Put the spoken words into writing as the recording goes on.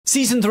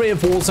Season 3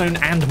 of Warzone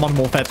and Modern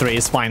Warfare 3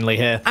 is finally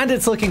here, and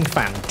it's looking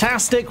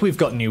fantastic. We've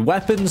got new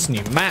weapons,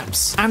 new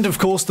maps, and of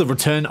course the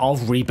return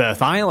of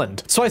Rebirth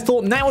Island. So I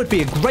thought now would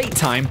be a great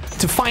time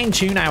to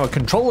fine-tune our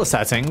controller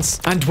settings,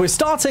 and we're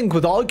starting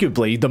with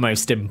arguably the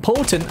most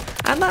important,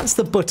 and that's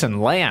the button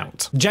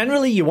layout.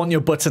 Generally, you want your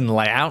button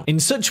layout in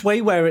such a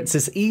way where it's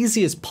as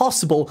easy as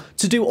possible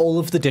to do all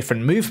of the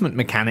different movement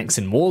mechanics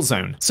in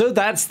Warzone. So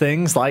that's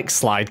things like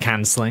slide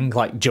cancelling,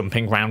 like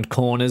jumping around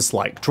corners,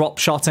 like drop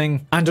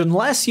shotting, and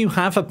unless you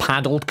have a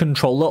paddled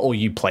controller or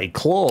you play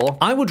claw,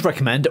 I would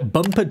recommend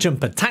bumper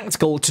jumper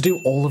tactical to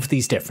do all of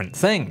these different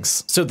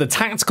things. So the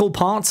tactical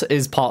part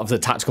is part of the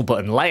tactical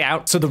button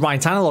layout, so the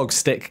right analog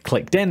stick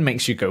clicked in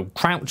makes you go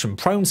crouch and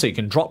prone so you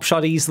can drop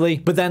shot easily,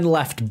 but then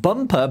left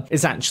bumper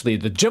is actually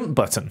the jump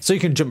button, so you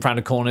can jump around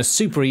a corner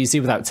super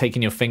easy without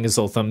taking your fingers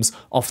or thumbs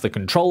off the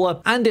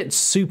controller, and it's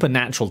super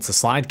natural to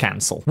slide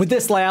cancel. With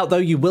this layout though,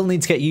 you will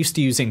need to get used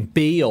to using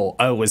B or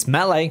O as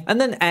melee,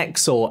 and then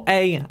X or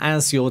A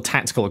as your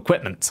tactical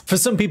equipment. For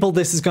some people,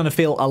 this is going to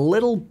feel a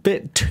little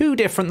bit too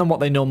different than what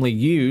they normally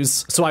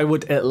use, so I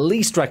would at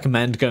least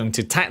recommend going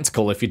to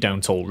tactical if you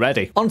don't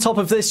already. On top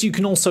of this, you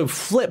can also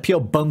flip your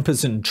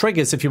bumpers and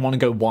triggers if you want to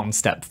go one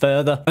step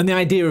further, and the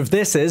idea of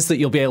this is that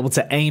you'll be able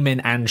to aim in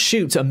and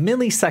shoot a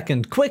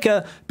millisecond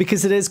quicker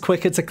because it is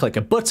quicker to click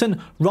a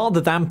button rather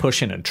than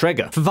pushing a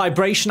trigger. For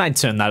vibration, I'd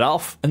turn that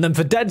off, and then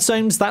for dead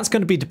zones, that's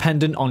going to be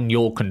dependent on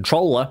your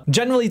controller.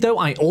 Generally though,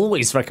 I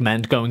always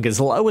recommend going as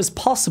low as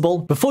possible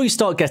before you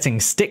start getting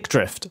stick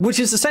drift, which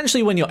is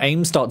essentially when your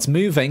aim starts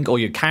moving or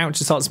your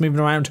character starts moving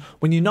around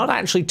when you're not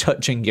actually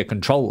touching your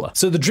controller.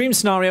 So the dream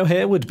scenario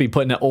here would be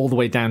putting it all the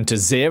way down to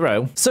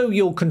 0, so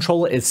your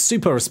controller is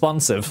super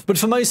responsive, but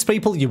for most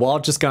people you are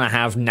just going to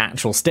have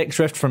natural stick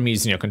drift from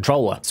using your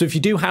controller. So if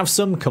you do have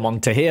some, come on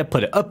to here,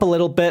 put it up a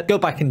little bit, go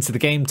back into the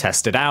game,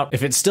 test it out.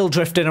 If it's still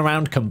drifting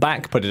around, come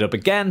back, put it up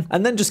again,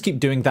 and then just keep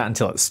doing that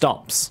until it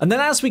stops. And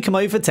then as we come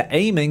over to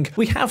aiming,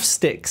 we have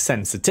stick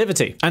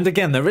sensitivity. And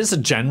again, there is a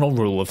general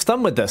rule of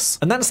thumb with this,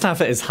 and that's to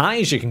have it as high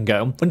as you can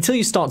go until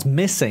you start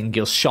missing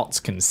your shots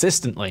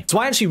consistently. So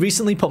I actually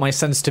recently put my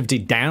sensitivity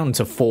down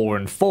to 4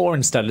 and 4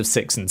 instead of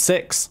 6 and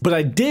 6, but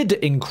I did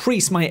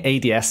increase my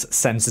ADS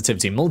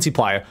sensitivity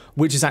multiplier,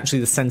 which is actually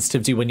the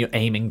sensitivity when you're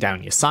aiming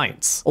down your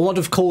sights. A lot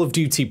of Call of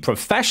Duty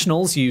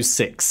professionals use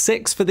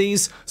 6.6 for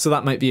these, so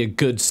that might be a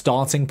good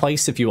starting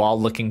place if you are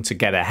looking to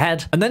get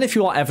ahead. And then if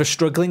you are ever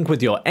struggling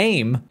with your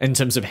aim in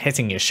terms of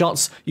hitting your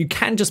shots, you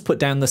can just put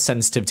down the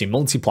sensitivity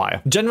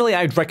multiplier. Generally,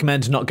 I'd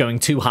recommend not going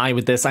too high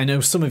with this. I know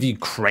some of you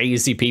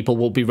crazy people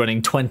will be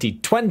running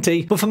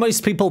 2020, but for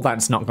most people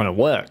that's not going to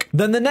work.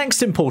 Then the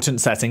next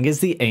important setting is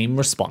the aim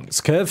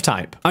response curve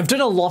type. I've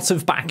done a lot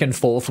of back and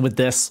forth with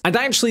this, and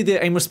actually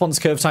the aim response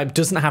curve type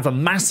doesn't have a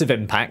massive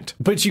impact,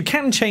 but you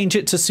can change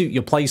it to suit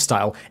your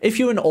playstyle. If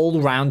you're an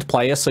all-round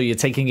player, so you're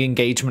taking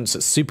engagements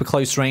at super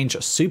close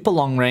range, super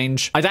long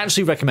range, I'd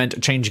actually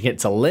recommend changing it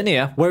to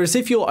linear, whereas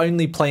if you're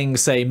only playing,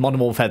 say, Modern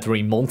Warfare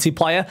 3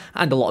 multiplayer,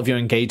 and a lot of your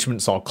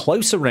engagements are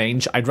closer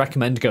range, I'd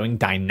recommend going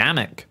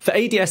dynamic. For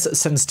ADS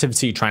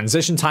sensitivity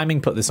transition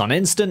timing, put this on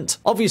instant.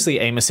 Obviously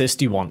aim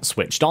assist you want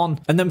switched on,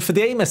 and then for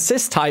the aim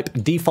assist type,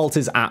 default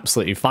is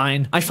absolutely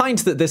fine. I find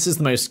that this is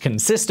the most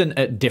consistent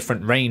at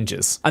different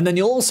ranges, and then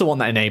you'll also want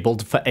that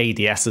enabled for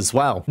ADS as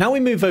well. Now we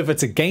move over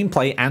to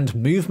gameplay and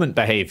movement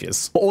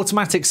behaviors. For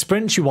automatic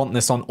sprint, you want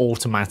this on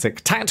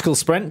automatic tactical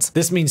sprint.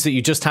 This means that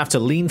you just have to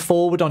lean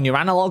forward on your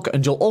analog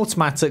and you'll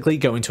automatically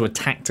go into a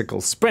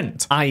tactical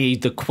sprint, i.e.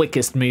 the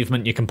quickest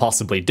movement you can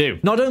possibly do.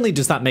 Not only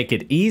does that make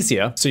it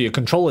easier, so your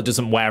controller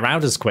doesn't wear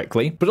out as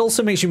quickly, but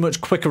also makes you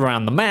much quicker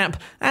around the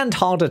map and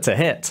harder to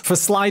hit. For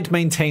slide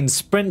maintain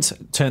sprint,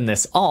 turn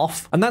this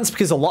off, and that's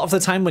because a lot of the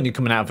time when you're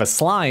coming out of a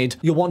slide,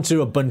 you'll want to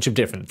do a bunch of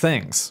different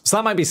things. So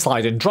that might be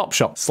slide and drop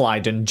shot,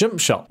 slide and jump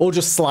shot, or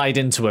just slide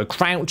into a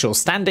crouch or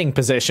standing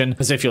position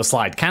as if you're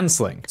slide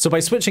cancelling. So by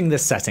switching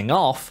this setting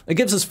off, it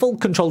gives us full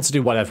control to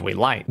do whatever we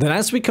like. Then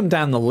as we come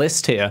down the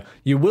list here,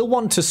 you will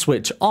want to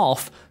switch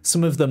off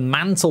some of the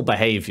mantle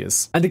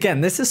behaviors. And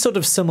again, this is sort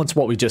of similar to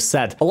what we just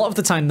said. A lot of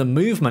the time the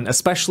movement,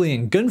 especially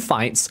in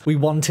gunfights, we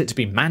want it to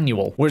be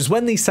manual. Whereas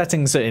when these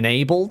settings are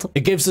enabled,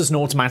 it gives us an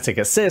automatic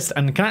assist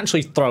and can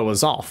actually throw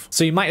us off.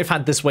 So you might have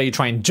had this where you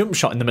try and jump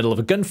shot in the middle of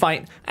a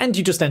gunfight and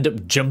you just end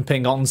up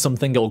jumping on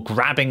something or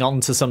grabbing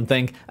onto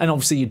something, and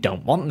obviously you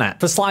don't want that.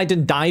 For slide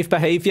and dive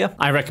behavior,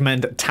 I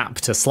recommend tap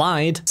to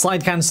slide.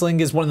 Slide cancelling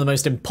is one of the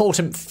most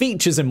important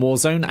features in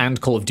Warzone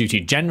and Call of Duty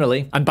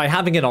generally, and by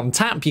having it on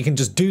tap, you can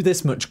just do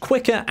this much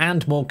quicker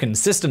and more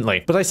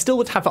consistently. But I still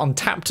would have it on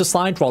tap to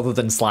slide rather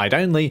than slide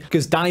only,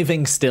 because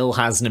diving still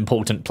has an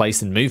important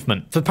place in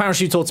movement. For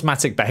parachute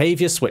automatic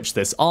behavior, switch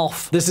this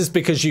off. This is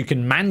because you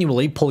can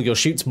manually pull your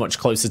chutes much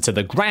closer to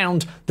the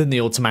ground than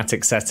the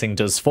automatic setting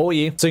does for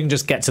you, so you can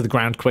just get to the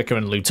ground quicker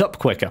and loot up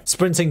quicker.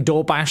 Sprinting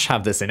door bash,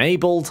 have this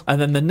enabled.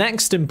 And then the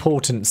next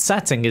important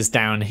setting is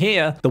down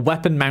here, the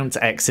weapon mount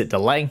exit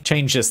delay.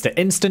 Change this to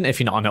instant if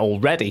you're not on it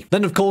already.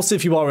 Then of course,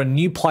 if you are a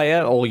new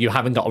player or you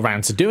haven't got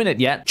around to doing it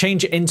yet,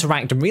 change your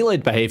interact and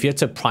reload behavior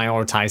to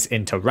prioritize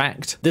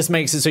interact. This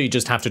makes it so you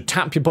just have to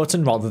tap your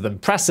button rather than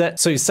press it,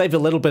 so you save a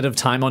little bit of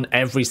time on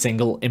every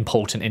single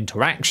important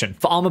interaction.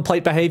 For armor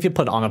plate behavior,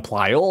 put on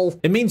apply all.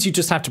 It means you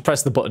just have to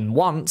press the button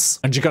once,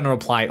 and you're going to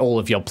apply all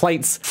of your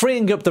plates,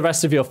 freeing up the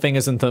rest of your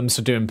fingers and thumbs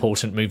to do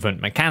important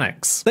movement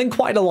mechanics. Then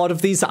quite a lot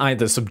of these are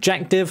either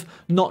subjective,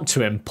 not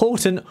too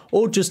important,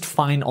 or just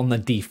fine on the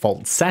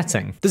default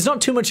setting. There's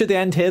not too much at the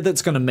end here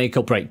that's going to make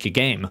or break your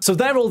game. So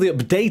there are all the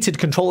updated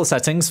controller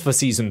settings for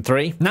Season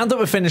 3. Now that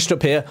we're finished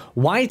up here,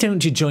 why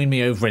don't you join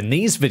me over in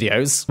these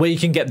videos, where you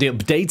can get the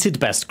updated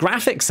best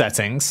graphics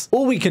settings,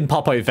 or we can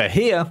pop over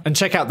here and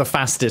check out the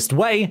fastest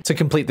way to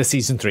complete the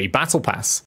Season 3 Battle Pass.